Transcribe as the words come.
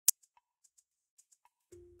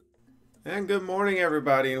And good morning,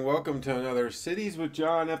 everybody, and welcome to another Cities with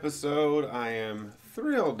John episode. I am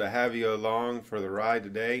thrilled to have you along for the ride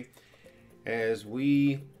today as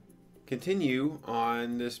we continue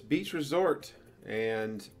on this beach resort.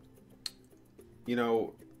 And, you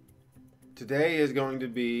know, today is going to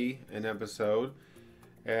be an episode.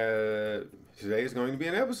 Today is going to be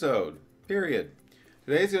an episode, period.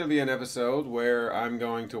 Today is going to be an episode where I'm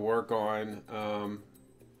going to work on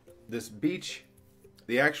this beach,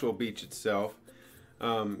 the actual beach itself,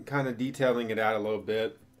 kind of detailing it out a little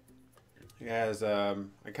bit. As I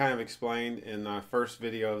kind of explained in the first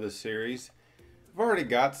video of this series, I've already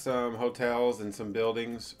got some hotels and some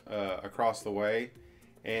buildings across the way,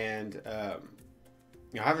 and I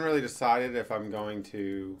haven't really decided if I'm going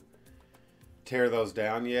to tear those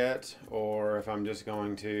down yet or if I'm just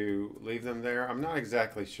going to leave them there. I'm not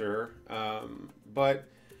exactly sure, but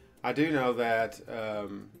I do know that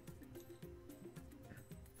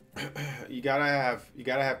you gotta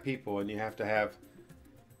have people, and you have to have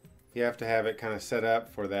it kind of set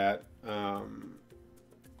up for that.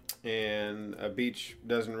 And a beach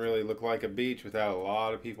doesn't really look like a beach without a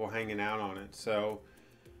lot of people hanging out on it. So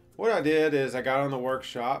what I did is I got on the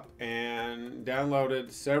workshop and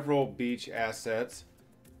downloaded several beach assets.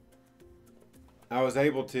 I was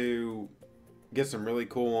able to get some really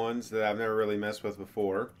cool ones that I've never really messed with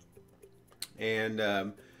before,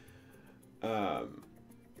 and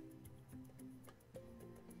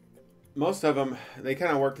most of them, they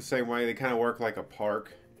kind of work the same way. They kind of work like a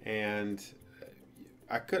park, and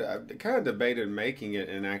I kind of debated making it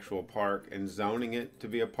an actual park and zoning it to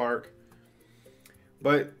be a park,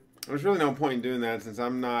 but there's really no point in doing that since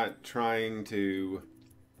I'm not trying to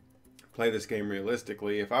play this game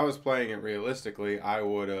realistically. If I was playing it realistically,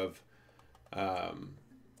 um,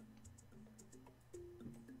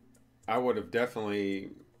 I would have definitely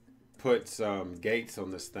put some gates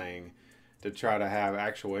on this thing to try to have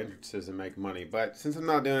actual entrances and make money. But since I'm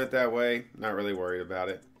not doing it that way, not really worried about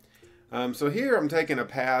it. So here I'm taking a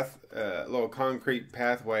path, a little concrete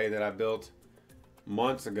pathway that I built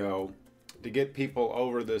months ago to get people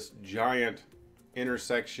over this giant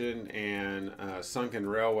intersection and sunken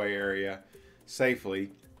railway area safely.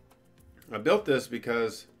 I built this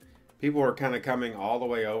because people were kind of coming all the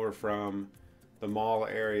way over from the mall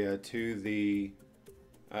area to the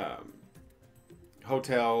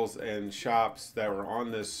hotels and shops that were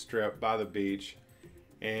on this strip by the beach,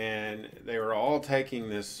 and they were all taking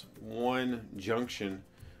this one junction,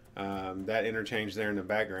 that interchange there in the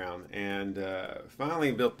background, and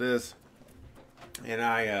finally built this, and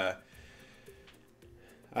I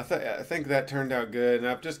think that turned out good, and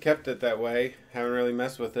I've just kept it that way. Haven't really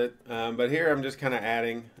messed with it, but here I'm just kind of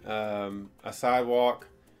adding a sidewalk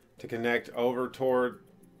to connect over toward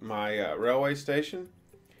my railway station,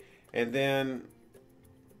 and then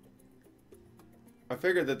I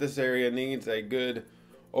figured that this area needs a good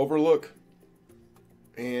overlook,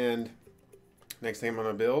 and next thing I'm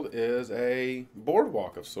gonna build is a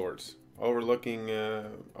boardwalk of sorts, overlooking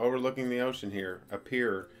the ocean here, a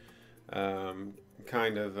pier,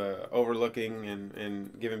 kind of overlooking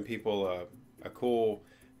and giving people a cool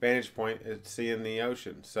vantage point at seeing the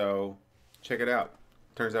ocean. So check it out.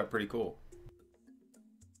 Turns out pretty cool.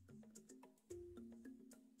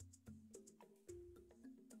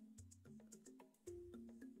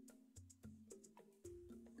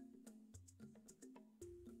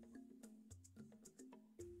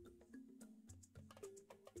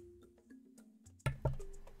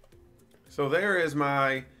 So there is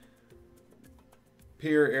my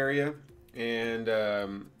pier area, and now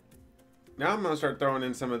I'm going to start throwing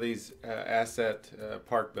in some of these asset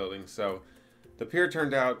park buildings. So the pier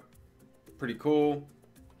turned out pretty cool,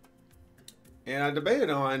 and I debated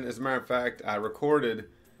on, as a matter of fact, I recorded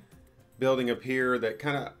building a pier that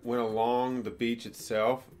kind of went along the beach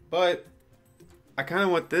itself, but I kind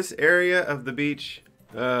of want this area of the beach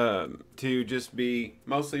to just be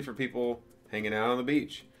mostly for people hanging out on the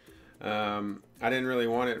beach. I didn't really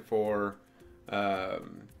want it for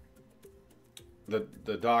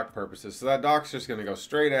the dock purposes. So that dock's just going to go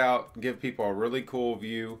straight out, give people a really cool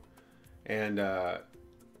view, and I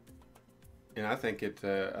think it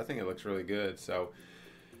looks really good. So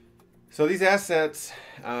these assets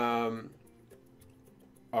are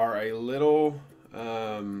a little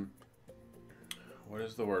what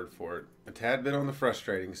is the word for it? A tad bit on the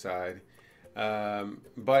frustrating side.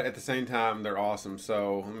 But at the same time, they're awesome.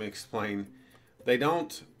 So let me explain. They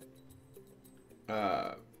don't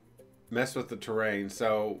mess with the terrain.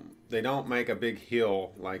 So they don't make a big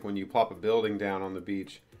hill like when you plop a building down on the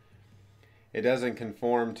beach. It doesn't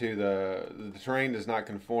conform to the terrain does not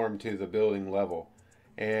conform to the building level.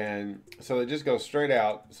 And so it just goes straight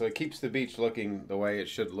out, so it keeps the beach looking the way it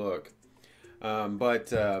should look.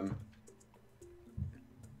 But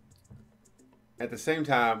at the same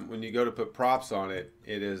time, when you go to put props on it,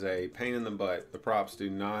 it is a pain in the butt. The props do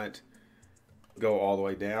not go all the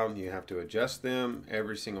way down. You have to adjust them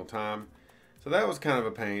every single time. So that was kind of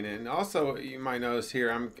a pain. And also, you might notice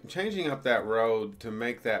here, I'm changing up that road to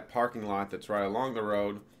make that parking lot that's right along the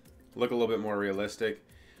road look a little bit more realistic.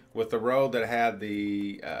 With the road that had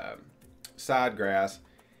the side grass,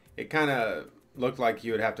 it kind of looked like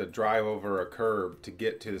you would have to drive over a curb to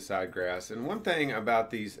get to the side grass. And one thing about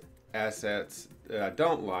these assets that I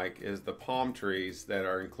don't like is the palm trees that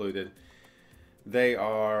are included. They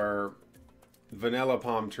are vanilla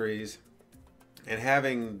palm trees, and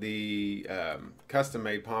having the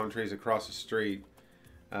custom-made palm trees across the street,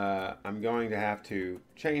 I'm going to have to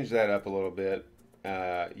change that up a little bit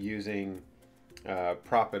using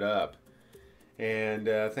Prop It Up, and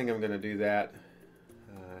I think I'm going to do that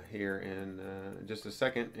here in just a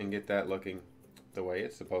second and get that looking the way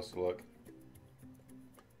it's supposed to look.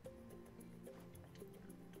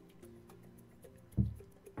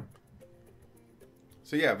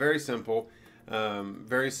 So yeah, very simple.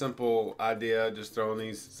 Very simple idea, just throwing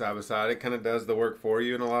these side by side. It kind of does the work for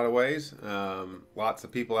you in a lot of ways. Lots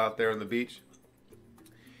of people out there on the beach.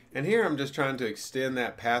 And here I'm just trying to extend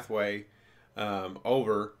that pathway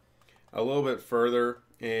over a little bit further,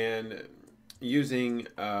 and using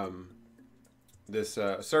this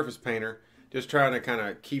surface painter, just trying to kind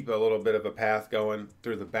of keep a little bit of a path going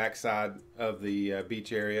through the backside of the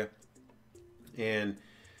beach area. And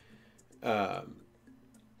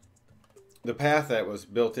the path that was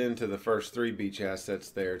built into the first 3 beach assets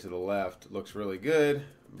there to the left looks really good,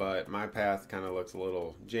 but my path kind of looks a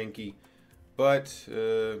little janky. But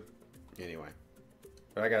anyway,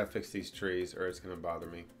 but I gotta fix these trees or it's gonna bother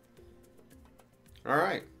me.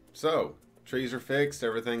 Alright, so trees are fixed,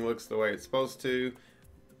 everything looks the way it's supposed to.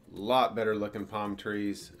 A lot better looking palm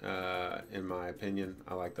trees in my opinion.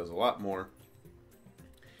 I like those a lot more.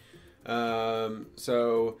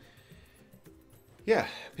 So yeah,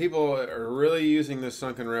 people are really using this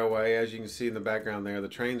sunken railway. As you can see in the background there, the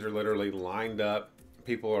trains are literally lined up.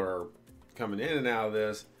 People are coming in and out of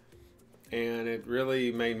this. And it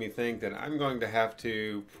really made me think that I'm going to have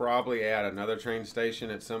to probably add another train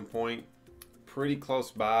station at some point pretty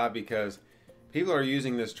close by, because people are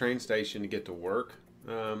using this train station to get to work.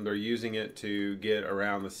 They're using it to get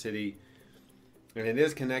around the city. And it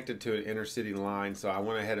is connected to an inner city line, so I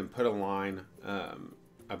went ahead and put a line.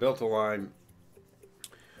 I built a line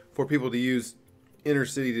for people to use inner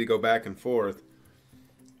city to go back and forth,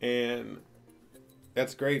 and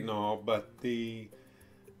that's great and all, but the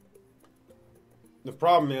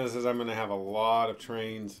problem is I'm going to have a lot of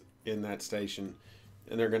trains in that station,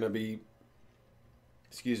 and they're going to be,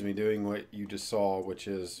 excuse me, doing what you just saw, which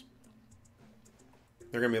is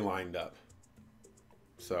they're going to be lined up.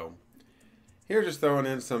 So here, just throwing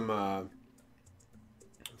in some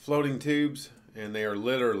floating tubes, and they are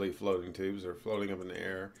literally floating tubes. They're floating up in the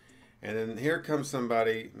air. And then here comes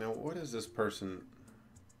somebody. Now, what is this person?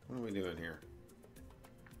 What are we doing here?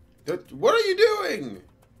 What are you doing?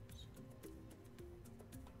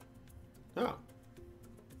 Oh.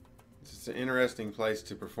 It's an interesting place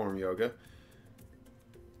to perform yoga.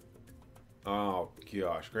 Oh,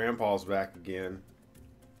 gosh. Grandpa's back again.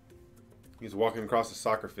 He was walking across the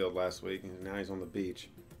soccer field last week, and now he's on the beach.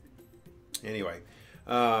 Anyway,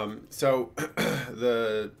 so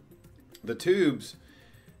the tubes,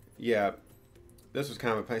 yeah, this was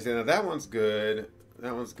kind of a pain. Now that one's good,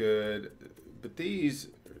 but these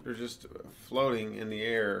are just floating in the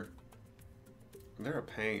air. They're a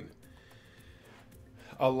pain.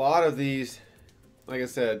 A lot of these, like I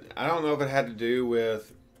said, I don't know if it had to do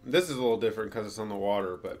with, this is a little different because it's on the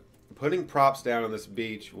water, but putting props down on this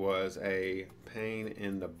beach was a pain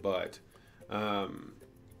in the butt.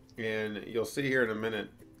 And you'll see here in a minute,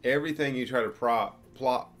 everything you try to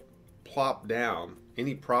plop down,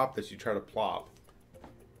 any prop that you try to plop,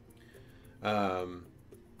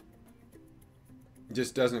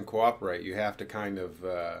 just doesn't cooperate. You have to kind of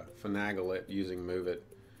finagle it using Move It,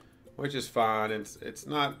 which is fine. It's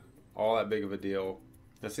not all that big of a deal.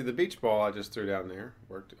 Now see, the beach ball I just threw down there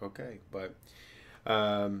worked okay, but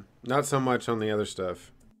not so much on the other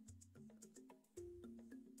stuff.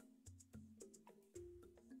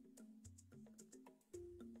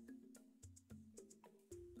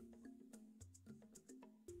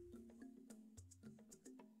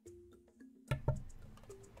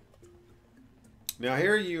 Now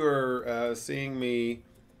here you are seeing me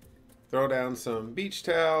throw down some beach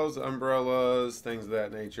towels, umbrellas, things of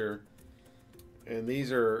that nature. And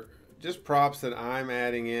these are just props that I'm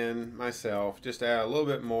adding in myself, just add a little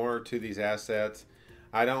bit more to these assets.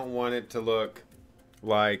 I don't want it to look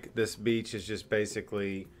like this beach is just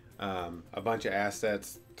basically a bunch of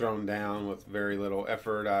assets thrown down with very little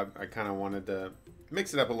effort. I kind of wanted to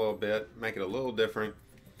mix it up a little bit, make it a little different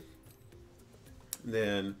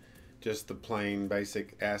than just the plain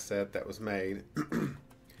basic asset that was made.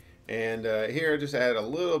 And here I just add a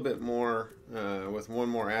little bit more with one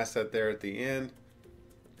more asset there at the end.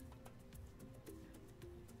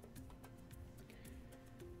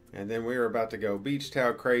 And then we are about to go beach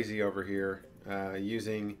towel crazy over here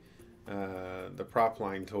using the prop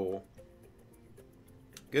line tool.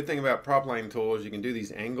 Good thing about prop line tool is you can do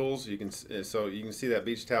these angles. You can see that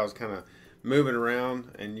beach towel is kind of moving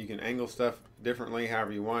around, and you can angle stuff differently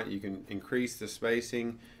however you want. You can increase the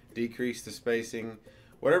spacing, decrease the spacing,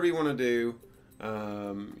 whatever you want to do.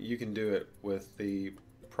 You can do it with the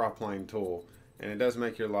prop line tool, and it does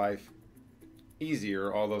make your life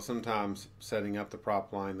easier, although sometimes setting up the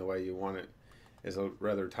prop line the way you want it is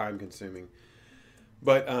rather time consuming.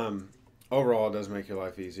 But overall it does make your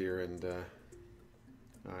life easier, and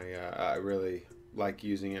I really like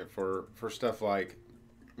using it for stuff like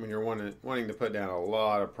when you're wanting to put down a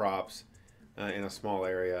lot of props in a small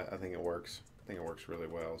area. I think it works really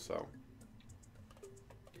well. So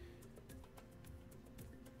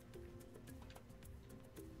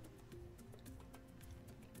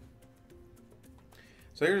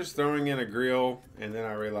you're just throwing in a grill, and then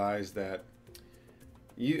I realized that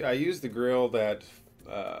I use the grill that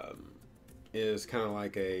is kind of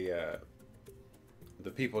like the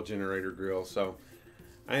people generator grill. So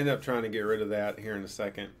I end up trying to get rid of that here in a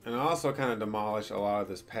second. And I also kind of demolish a lot of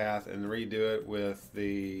this path and redo it with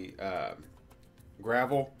the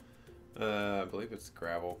gravel. I believe it's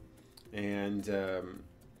gravel. And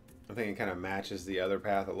I think it kind of matches the other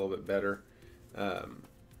path a little bit better.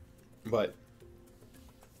 But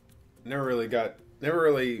never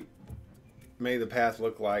really made the path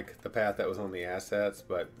look like the path that was on the assets,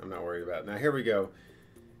 but I'm not worried about it. Now here we go.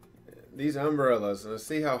 These umbrellas, let's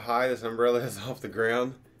see how high this umbrella is off the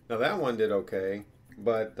ground. Now that one did okay,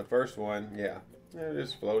 but the first one, yeah, they're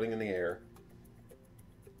just floating in the air.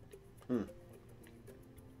 I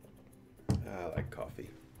like coffee.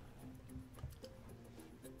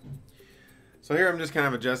 So here I'm just kind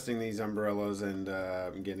of adjusting these umbrellas and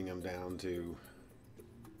getting them down to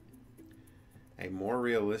a more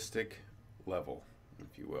realistic level,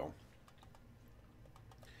 if you will.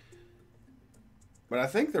 But I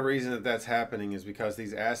think the reason that that's happening is because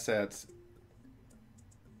these assets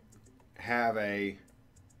have I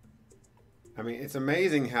mean, it's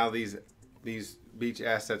amazing how these beach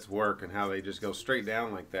assets work and how they just go straight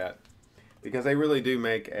down like that, because they really do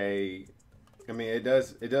make I mean, it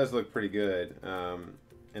does look pretty good,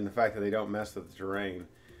 and the fact that they don't mess with the terrain.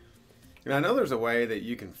 And I know there's a way that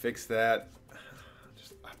you can fix that.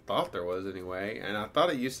 I thought there was anyway, and I thought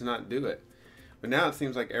it used to not do it. But now it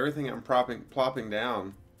seems like everything I'm plopping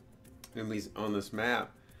down on this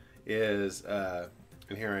map is, and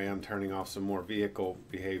here I am turning off some more vehicle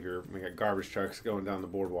behavior. We got garbage trucks going down the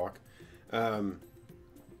boardwalk.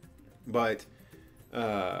 But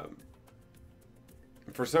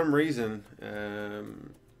for some reason,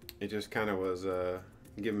 it just kind of was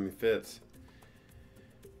giving me fits.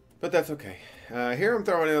 But that's okay. Here I'm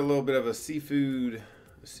throwing in a little bit of a seafood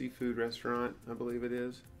restaurant, I believe it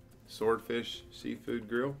is. Swordfish Seafood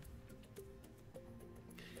Grill.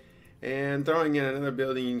 And throwing in another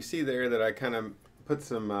building, you can see there that I kind of put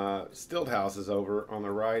some stilt houses over on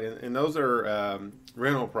the right, and those are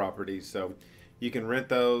rental properties, so you can rent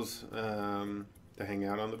those to hang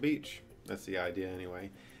out on the beach. That's the idea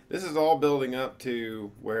anyway. This is all building up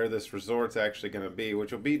to where this resort's actually going to be,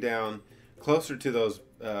 which will be down closer to those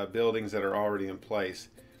buildings that are already in place.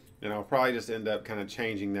 And I'll probably just end up kind of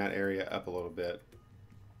changing that area up a little bit.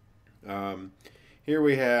 Here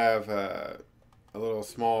we have a little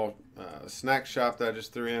small snack shop that I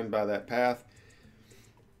just threw in by that path.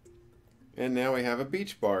 And now we have a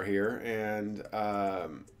beach bar here, and I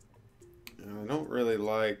don't really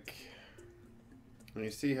like, you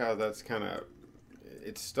see how that's kind of,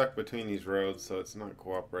 it's stuck between these roads, so it's not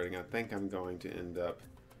cooperating. I think I'm going to end up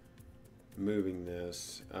moving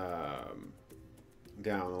this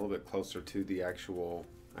down a little bit closer to the actual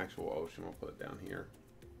ocean. We'll put it down here.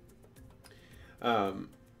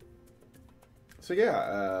 So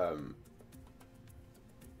yeah,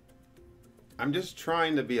 I'm just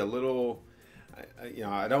trying to be a little,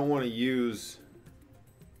 I don't want to use,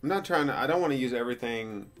 I don't want to use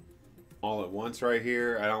everything all at once right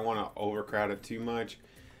here. I don't want to overcrowd it too much,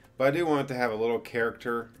 but I do want it to have a little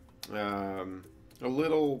character, a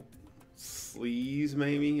little sleaze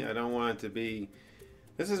maybe. I don't want it to be.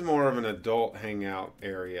 This is more of an adult hangout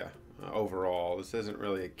area overall. This isn't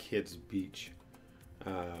really a kids beach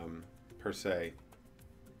per se.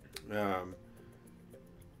 Um,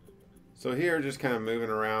 so here, just kind of moving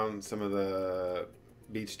around some of the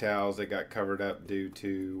beach towels that got covered up due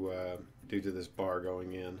to this bar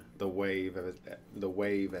going in, the wave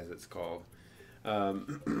as it's called.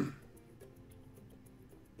 And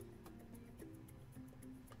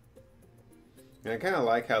I kind of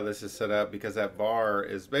like how this is set up because that bar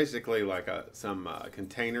is basically like some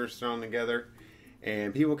containers thrown together,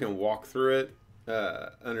 and people can walk through it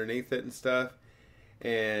underneath it and stuff,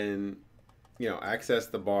 and access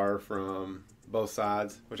the bar from both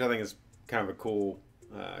sides, which I think is kind of a cool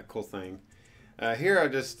thing. Here I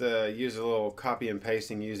just use a little copy and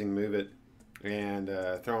pasting using Move It, and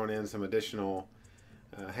throwing in some additional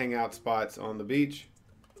hangout spots on the beach.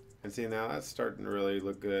 And see, now that's starting to really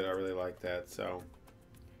look good. I really like that. So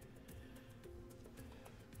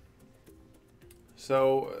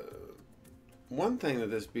one thing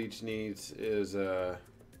that this beach needs is it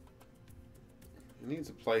needs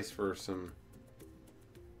a place for some.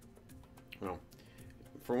 Well,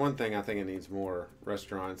 for one thing, I think it needs more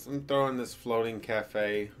restaurants. I'm throwing this floating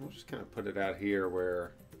cafe. We'll just kind of put it out here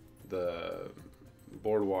where the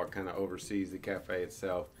boardwalk kind of oversees the cafe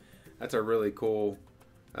itself. That's a really cool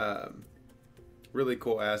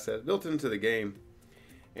asset built into the game.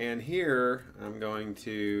 And here I'm going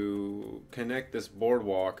to connect this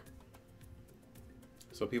boardwalk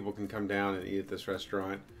so people can come down and eat at this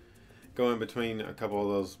restaurant. Go in between a couple of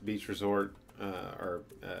those beach resort or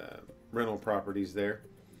rental properties there.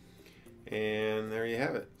 And there you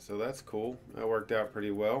have it. So that's cool. That worked out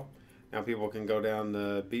pretty well. Now people can go down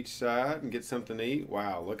the beach side and get something to eat.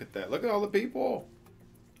 Wow, look at that. Look at all the people.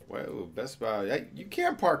 Whoa, Best Buy. Hey, you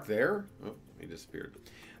can't park there. Oh, he disappeared.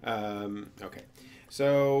 Okay.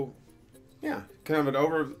 So, yeah, kind of an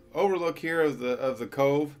overlook here of the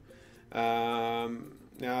cove. Now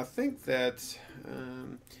I think that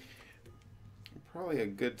probably a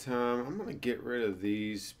good time. I'm gonna get rid of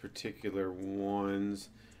these particular ones.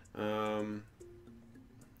 I'll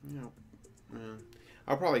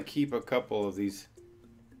probably keep a couple of these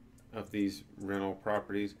rental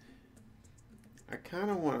properties. I kind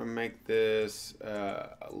of want to make this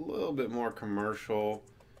a little bit more commercial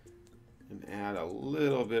and add a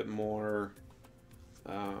little bit more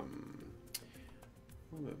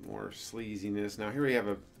sleaziness. Now here we have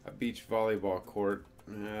a beach volleyball court.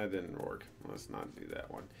 That didn't work. Let's not do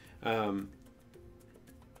that one.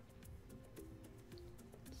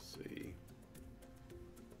 Let's see.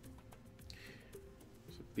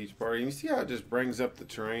 It's a beach party. You see how it just brings up the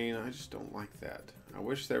terrain? I just don't like that. I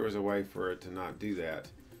wish there was a way for it to not do that.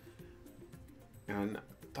 And I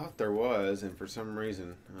thought there was, and for some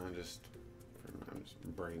reason, I'm just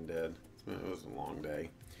brain dead. It was a long day.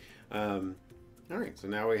 Alright, so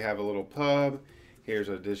now we have a little pub. Here's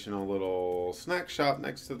an additional little snack shop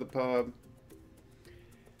next to the pub.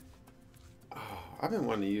 Oh, I've been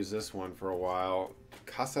wanting to use this one for a while.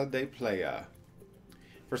 Casa de Playa.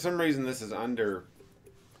 For some reason, this is under.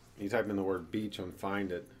 You type in the word beach and find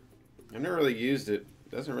it. I've never really used it.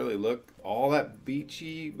 Doesn't really look all that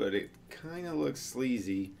beachy, but it kind of looks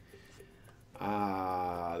sleazy.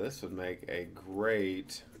 This would make a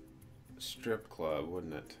great strip club,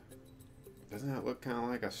 wouldn't it? Doesn't that look kind of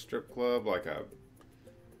like a strip club, like a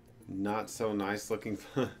not so nice looking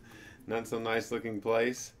place?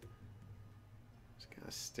 Just kind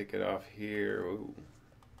of stick it off here. Ooh.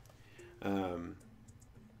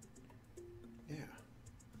 Yeah.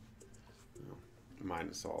 Well,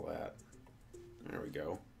 minus all that. There we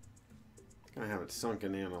go. Gonna have it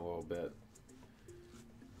sunken in a little bit.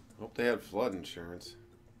 Hope they had flood insurance.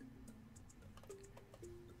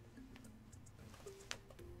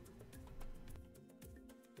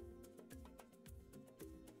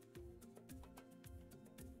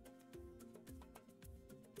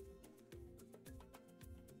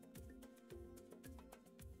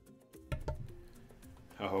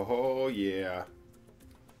 Oh yeah.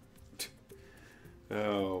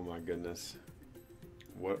 Oh my goodness.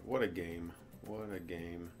 What a game. What a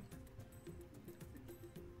game.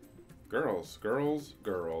 Girls, girls,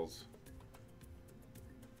 girls.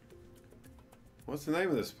 What's the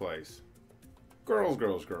name of this place? Girls,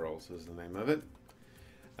 Girls, Girls is the name of it.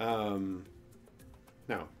 No,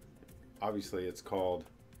 obviously it's called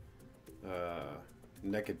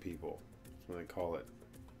Naked People. That's what they call it.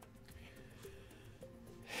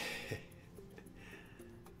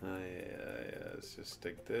 Let's just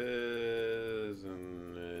stick this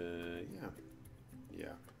and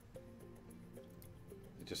yeah.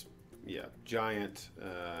 Just giant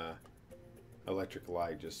electric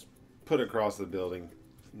light just put across the building.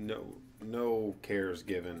 No cares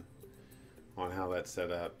given on how that's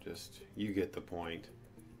set up. Just, you get the point.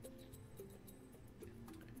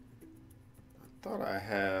 I thought I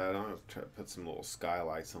had, I'm going to try to put some little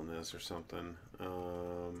skylights on this or something.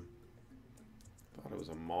 Thought it was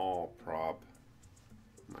a mall prop.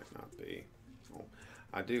 Might not be. Oh,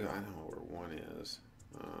 I know where one is.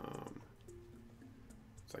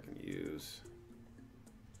 So I can use.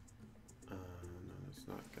 No, it's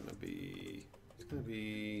not going to be. It's going to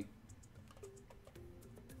be.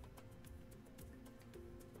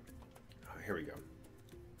 Oh, here we go.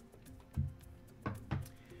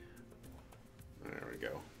 There we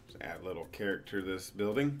go. Just add a little character to this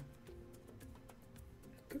building.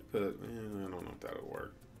 Could put. I don't know if that would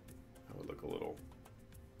work. That would look a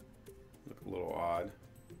little odd.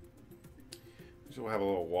 So we'll have a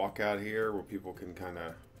little walkout here where people can kind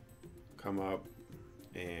of come up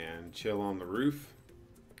and chill on the roof,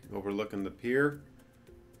 overlooking the pier.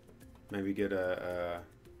 Maybe get a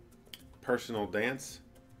personal dance.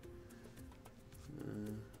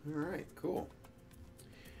 All right, cool.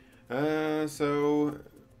 So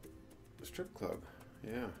strip club,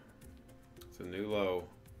 yeah, it's a new low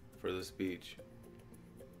for this beach.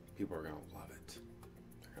 People are gonna love it.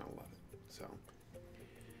 They're gonna love it. So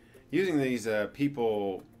using these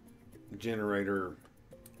people generator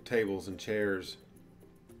tables and chairs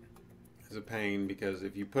is a pain, because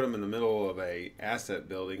if you put them in the middle of a asset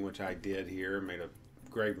building, which I did here, made a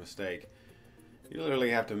grave mistake, you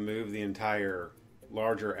literally have to move the entire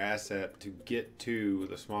larger asset to get to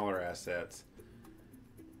the smaller assets.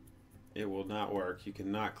 It will not work. You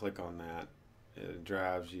cannot click on that. It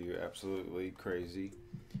drives you absolutely crazy.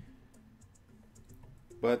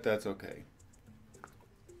 But that's okay.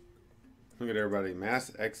 Look at everybody.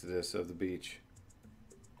 Mass exodus of the beach.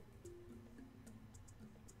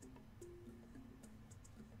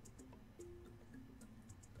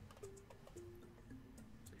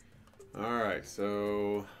 Alright,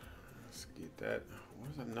 so let's get that.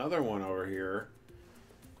 There's another one over here.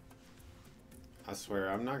 I swear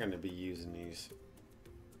I'm not going to be using these.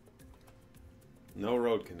 No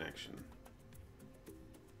road connection.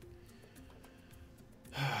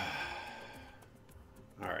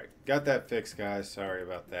 Alright, got that fixed, guys. Sorry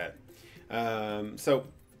about that. So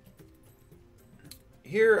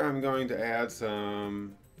here I'm going to add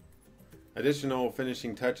some additional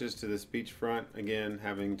finishing touches to this beachfront. Again,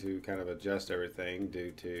 having to kind of adjust everything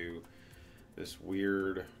due to this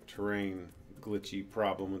weird terrain glitchy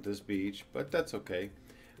problem with this beach, but that's okay.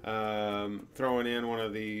 Throwing in one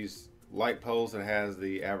of these light poles that has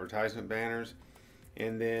the advertisement banners,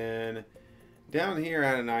 and then down here I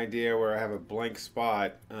had an idea where I have a blank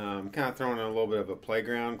spot, kind of throwing in a little bit of a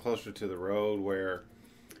playground closer to the road where,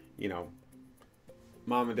 you know,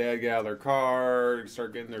 mom and dad get out of their car,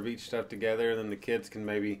 start getting their beach stuff together, and then the kids can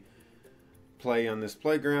maybe play on this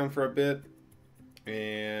playground for a bit,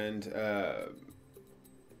 and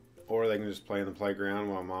or they can just play in the playground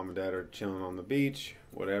while mom and dad are chilling on the beach,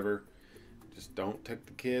 whatever. Just don't take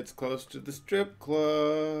the kids close to the strip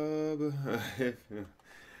club.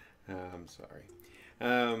 I'm sorry.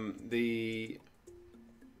 Yeah,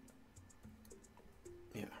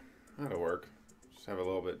 that'll work. Just have a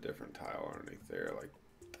little bit different tile underneath there like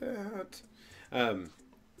that.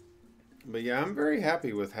 But yeah, I'm very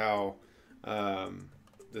happy with how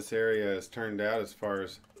this area has turned out. As far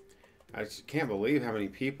as, I just can't believe how many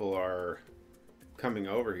people are coming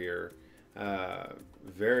over here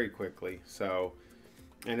very quickly. So,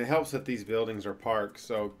 and it helps that these buildings are parks.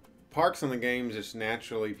 So parks in the games, just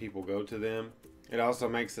naturally people go to them. It also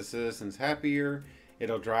makes the citizens happier.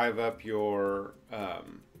 It'll drive up your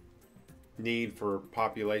need for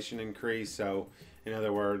population increase. So in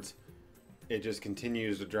other words, it just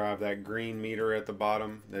continues to drive that green meter at the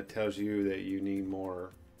bottom that tells you that you need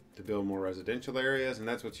more to build more residential areas, and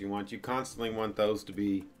that's what you want. You constantly want those to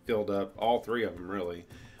be filled up, all three of them really,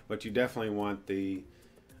 but you definitely want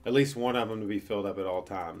at least one of them to be filled up at all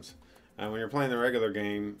times. When you're playing the regular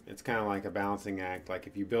game, it's kind of like a balancing act. Like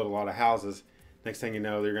if you build a lot of houses, next thing you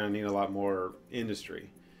know, you're going to need a lot more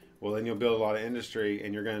industry. Well, then you'll build a lot of industry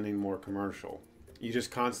and you're going to need more commercial. You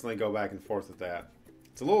just constantly go back and forth with that.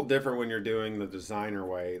 It's a little different when you're doing the designer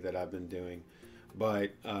way that I've been doing,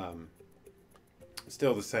 but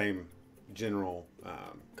still the same general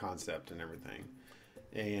concept and everything.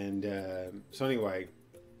 And so anyway,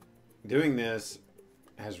 doing this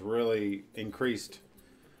has really increased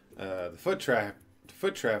the foot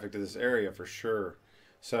traffic to this area for sure.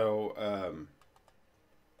 So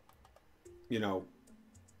you know,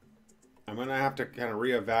 I'm gonna have to kind of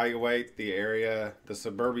reevaluate the area, the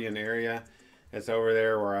suburban area, It's over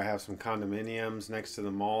there where I have some condominiums next to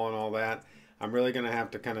the mall and all that. I'm really going to have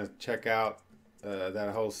to kind of check out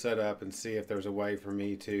that whole setup and see if there's a way for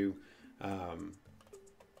me to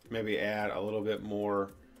maybe add a little bit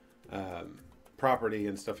more property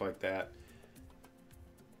and stuff like that.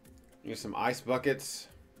 Use some ice buckets.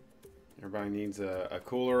 Everybody needs a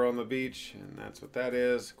cooler on the beach, and that's what that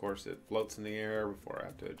is. Of course, it floats in the air before I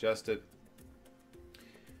have to adjust it.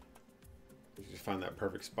 Just find that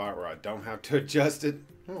perfect spot where I don't have to adjust it.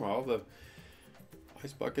 Oh, all the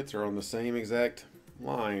ice buckets are on the same exact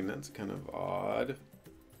line. That's kind of odd.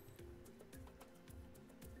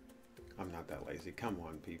 I'm not that lazy. Come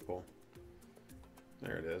on, people.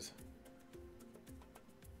 There it is.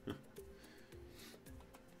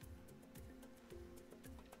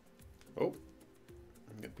 Oh,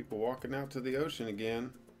 got people walking out to the ocean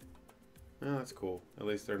again. Oh, that's cool. At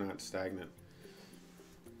least they're not stagnant.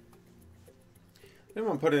 Then I'm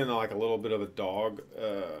going to put in like a little bit of a dog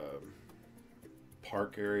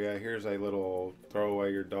park area. Here's a little throw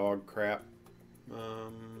away your dog crap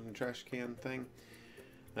trash can thing.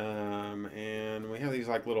 And we have these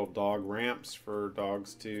like little dog ramps for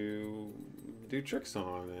dogs to do tricks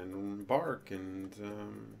on and bark and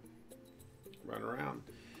run around.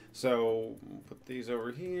 So put these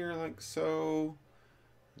over here like so.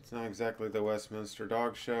 It's not exactly the Westminster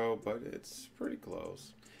Dog Show, but it's pretty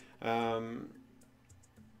close. Yeah.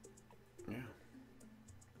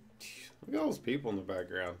 Look at all those people in the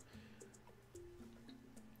background.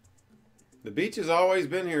 The beach has always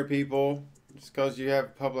been here, people. Just because you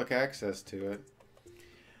have public access to it.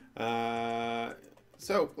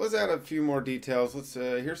 So let's add a few more details. Let's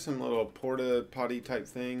here's some little porta potty type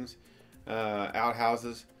things,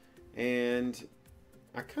 outhouses, and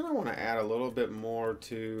I kind of want to add a little bit more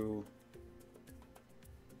to.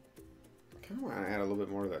 I kind of want to add a little bit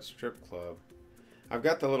more to that strip club. I've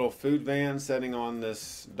got the little food van sitting on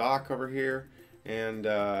this dock over here, and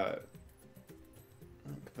I'll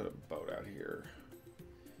put a boat out here.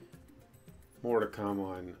 More to come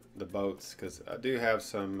on the boats because I do have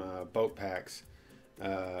some boat packs.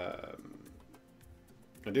 I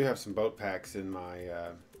do have some boat packs in my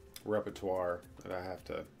repertoire that I have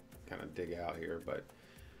to kind of dig out here, but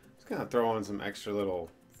let's kind of throw on some extra little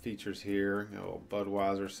features here. A little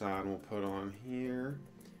Budweiser sign we'll put on here.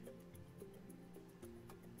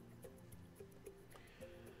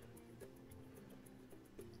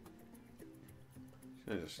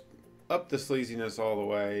 Just up the sleaziness all the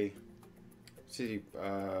way. See,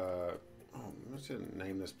 oh, let's just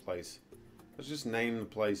name this place. Let's just name the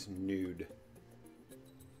place Nude.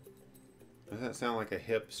 Does that sound like a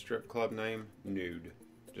hip strip club name? Nude.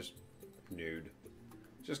 Just Nude.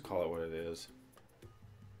 Just call it what it is.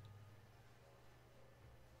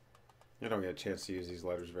 I don't get a chance to use these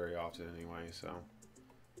letters very often anyway, so.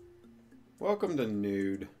 Welcome to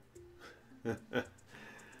Nude.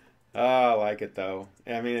 Oh, I like it though.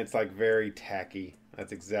 I mean, it's like very tacky.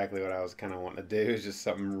 That's exactly what I was kind of wanting to do. Is just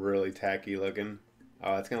something really tacky looking.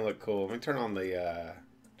 Oh, it's gonna look cool. Let me turn on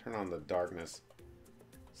the darkness.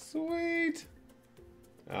 Sweet.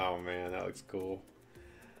 Oh man, that looks cool.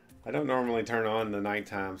 I don't normally turn on the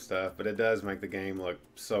nighttime stuff, but it does make the game look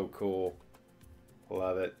so cool.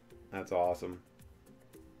 Love it. That's awesome.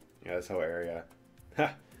 Yeah, this whole area.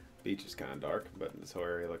 Beach is kind of dark, but this whole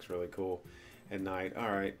area looks really cool at night.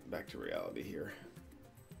 All right, back to reality here.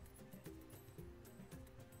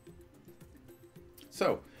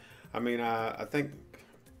 So, I mean, I think,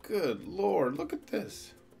 good Lord, look at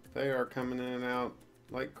this. They are coming in and out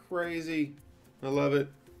like crazy. I love it.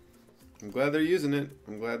 I'm glad they're using it.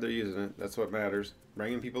 I'm glad they're using it. That's what matters.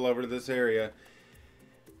 Bringing people over to this area.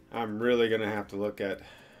 I'm really going to have to look at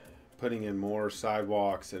putting in more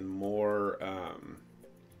sidewalks and more,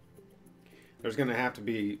 there's going to have to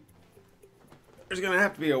be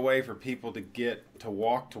a way for people to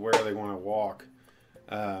walk to where they want to walk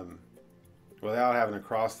without having to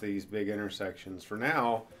cross these big intersections. For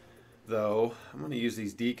now, though, I'm going to use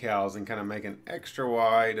these decals and kind of make an extra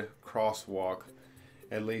wide crosswalk.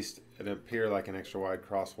 At least it appear like an extra wide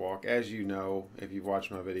crosswalk. As you know, if you've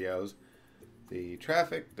watched my videos, the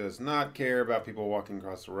traffic does not care about people walking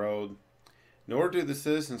across the road, nor do the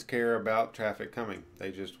citizens care about traffic coming.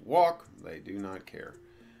 They just walk. They do not care.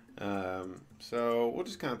 So we'll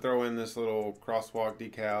just kind of throw in this little crosswalk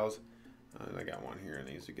decals. I got one here and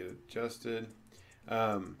needs to get adjusted.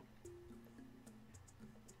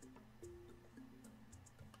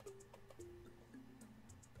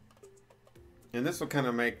 And this will kind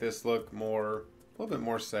of make this look more, a little bit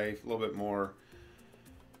more safe, a little bit more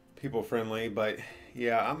people friendly. But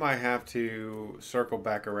yeah, I might have to circle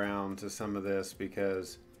back around to some of this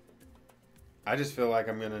because I just feel like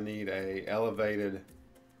I'm going to need a elevated,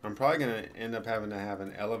 I'm probably going to end up having to have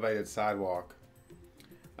an elevated sidewalk.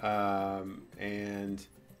 And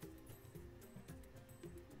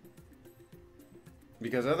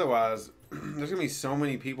because otherwise there's going to be so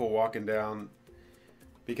many people walking down,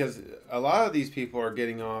 because a lot of these people are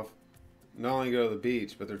getting off not only to go to the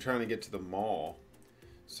beach, but they're trying to get to the mall.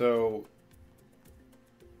 So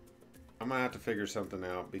I'm going to have to figure something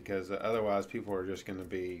out, because otherwise people are just going to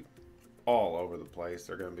be all over the place.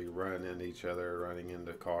 They're going to be running into each other, running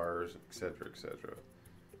into cars, etc., etc.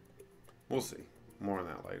 We'll see. More on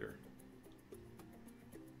that later.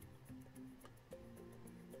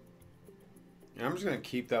 And I'm just going to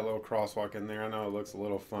keep that little crosswalk in there. I know it looks a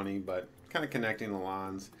little funny, but kind of connecting the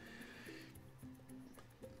lines.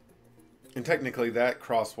 And technically that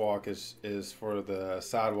crosswalk is for the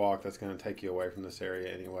sidewalk that's going to take you away from this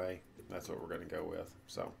area anyway. That's what we're going to go with.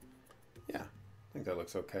 So, yeah, I think that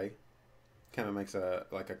looks okay. Kind of makes a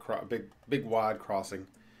big wide crossing.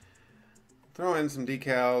 Throw in some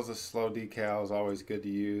decals. A slow decal is always good to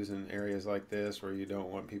use in areas like this where you don't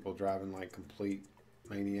want people driving like complete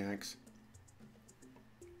maniacs.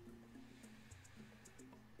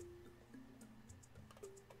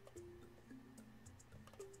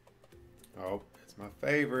 Oh, it's my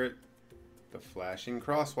favorite. The flashing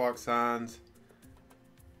crosswalk signs.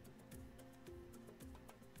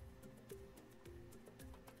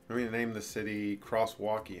 I'm going to name the city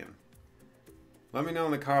Crosswalkian. Let me know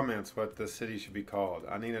in the comments what the city should be called.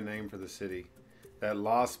 I need a name for the city. That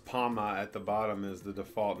Las Palmas at the bottom is the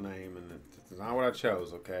default name, and it's not what I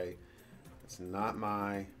chose, okay? That's not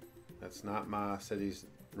my city's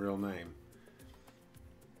real name.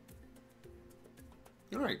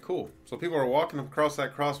 Alright, cool. So people are walking across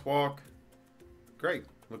that crosswalk. Great.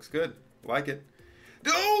 Looks good. Like it.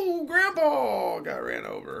 Oh, Grandpa got ran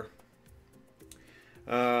over.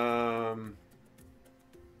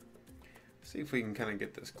 See if we can kind of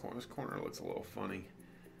get this corner. This corner looks a little funny.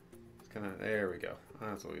 It's kind of, there we go.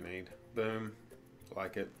 That's what we need. Boom.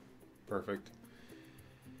 Like it. Perfect.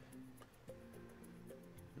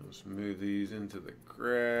 Let's move these into the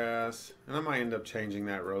grass. And I might end up changing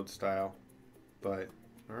that road style. But,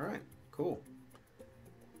 alright. Cool.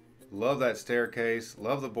 Love that staircase.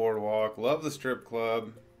 Love the boardwalk. Love the strip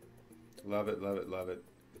club. Love it, love it, love it.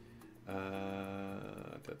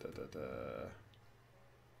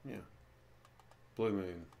 Yeah. Blue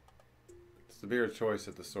Moon. It's the beer of choice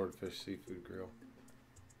at the Swordfish Seafood Grill.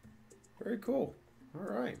 Very cool.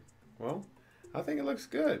 Alright. Well, I think it looks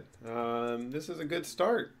good. This is a good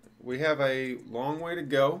start. We have a long way to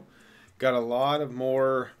go. Got a lot of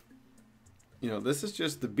more, this is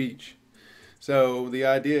just the beach. So the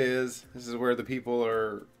idea is, this is where the people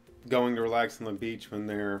are going to relax on the beach when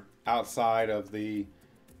they're outside of the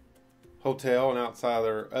hotel and outside of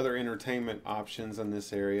their other entertainment options in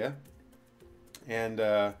this area. And,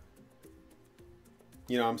 I'm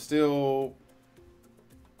still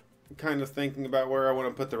kind of thinking about where I want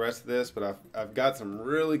to put the rest of this, but I've got some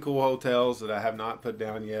really cool hotels that I have not put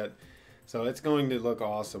down yet. So it's going to look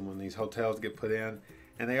awesome when these hotels get put in.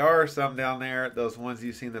 And they are some down there, those ones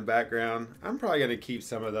you see in the background. I'm probably going to keep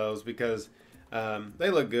some of those because they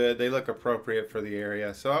look good. They look appropriate for the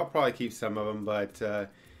area. So I'll probably keep some of them. But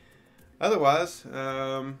otherwise,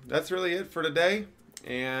 that's really it for today.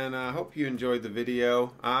 And I hope you enjoyed the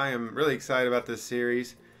video. I am really excited about this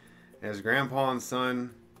series as Grandpa and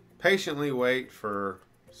son patiently wait for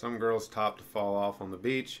some girl's top to fall off on the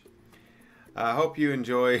beach. I hope you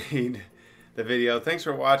enjoyed the video. Thanks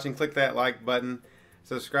for watching. Click that like button.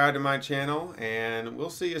 Subscribe to my channel, and we'll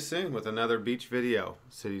see you soon with another beach video.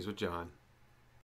 Cities with John.